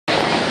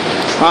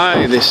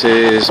Hi, this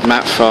is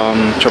Matt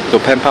from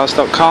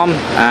tropicalpenpals.com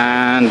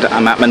and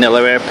I'm at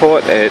Manila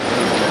Airport at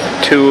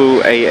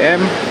 2 a.m.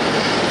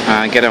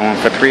 Get on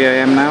for 3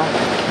 a.m. now.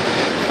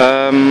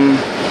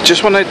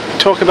 Just want to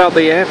talk about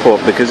the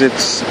airport because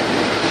it's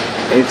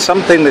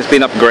something that's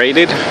been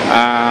upgraded.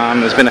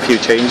 There's been a few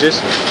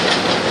changes.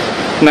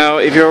 Now,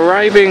 if you're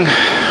arriving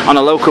on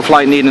a local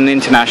flight needing an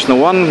international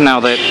one, now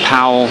that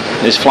PAL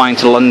is flying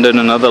to London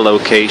and other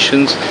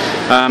locations,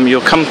 you'll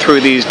come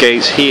through these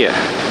gates here.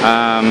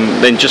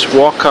 Then just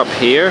walk up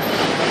here.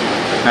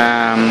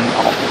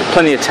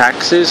 Plenty of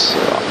taxis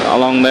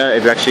along there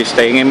if you're actually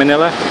staying in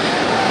Manila.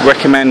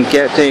 Recommend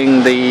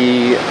getting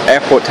the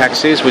airport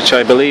taxis, which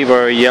I believe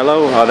are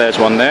yellow. Oh, there's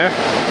one there.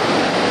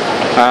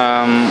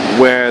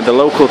 Where the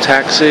local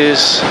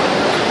taxis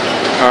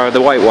are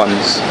the white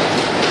ones.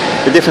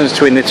 The difference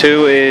between the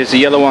two is the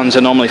yellow ones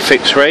are normally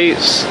fixed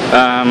rates.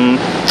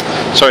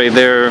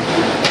 They're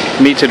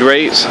metered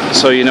rates,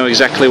 so you know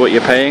exactly what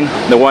you're paying.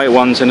 The white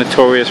ones are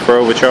notorious for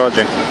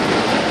overcharging.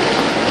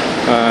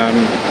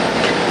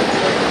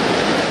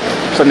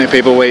 Plenty of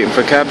people waiting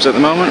for cabs at the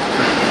moment.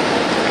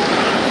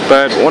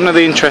 But one of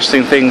the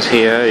interesting things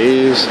here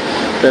is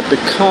that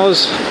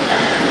because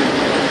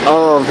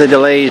of the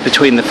delays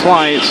between the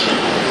flights,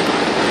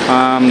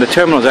 the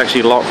terminal is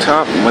actually locked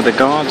up with the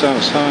guards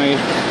outside,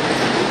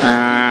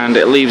 and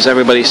it leaves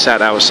everybody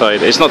sat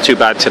outside. It's not too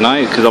bad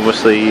tonight because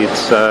obviously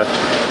it's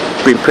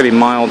been pretty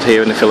mild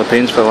here in the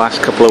Philippines for the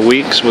last couple of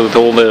weeks with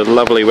all the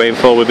lovely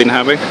rainfall we've been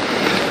having.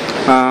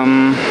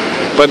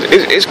 But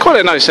it's quite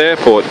a nice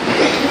airport.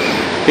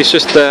 It's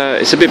just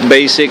it's a bit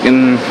basic,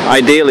 and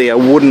ideally I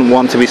wouldn't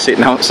want to be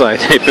sitting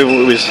outside if it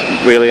was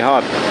really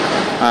hot.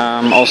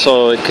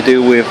 Also, it could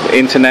do with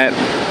internet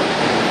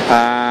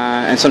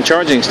and some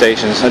charging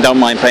stations. I don't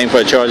mind paying for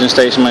a charging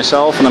station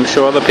myself, and I'm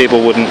sure other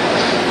people wouldn't.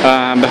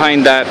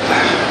 Behind that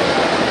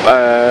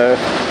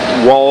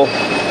wall,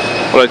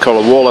 what I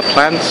call a wall of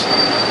plants,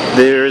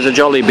 there is a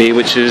Jollibee,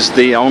 which is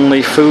the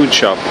only food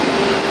shop.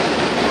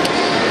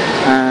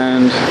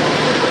 And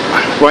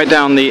right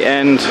down the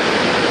end,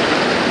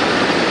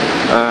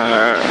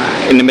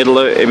 in the middle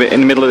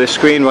of the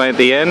screen, right at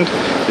the end,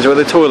 is where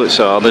the toilets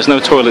are. There's no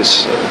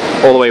toilets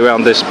all the way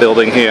around this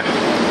building here.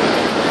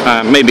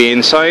 Maybe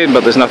inside,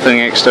 but there's nothing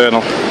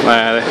external.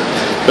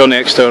 The only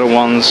external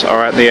ones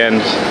are at the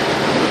end.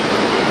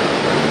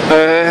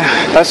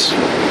 That's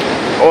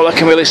all I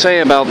can really say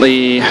about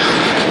the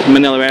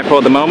Manila Airport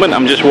at the moment.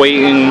 I'm just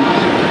waiting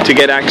to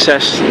get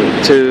access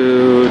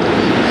to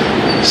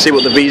see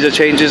what the visa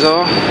changes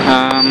are,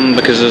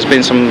 because there's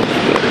been some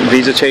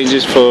visa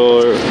changes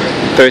for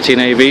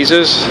 13A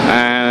visas,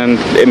 and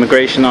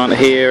immigration aren't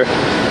here,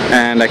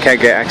 and I can't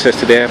get access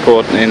to the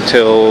airport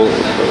until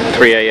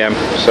 3 a.m.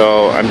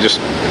 So I'm just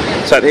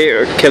sat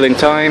here killing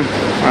time.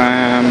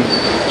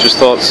 Just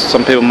thought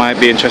some people might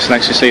be interested in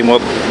actually seeing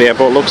what the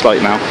airport looks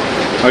like now.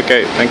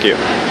 Okay, thank you.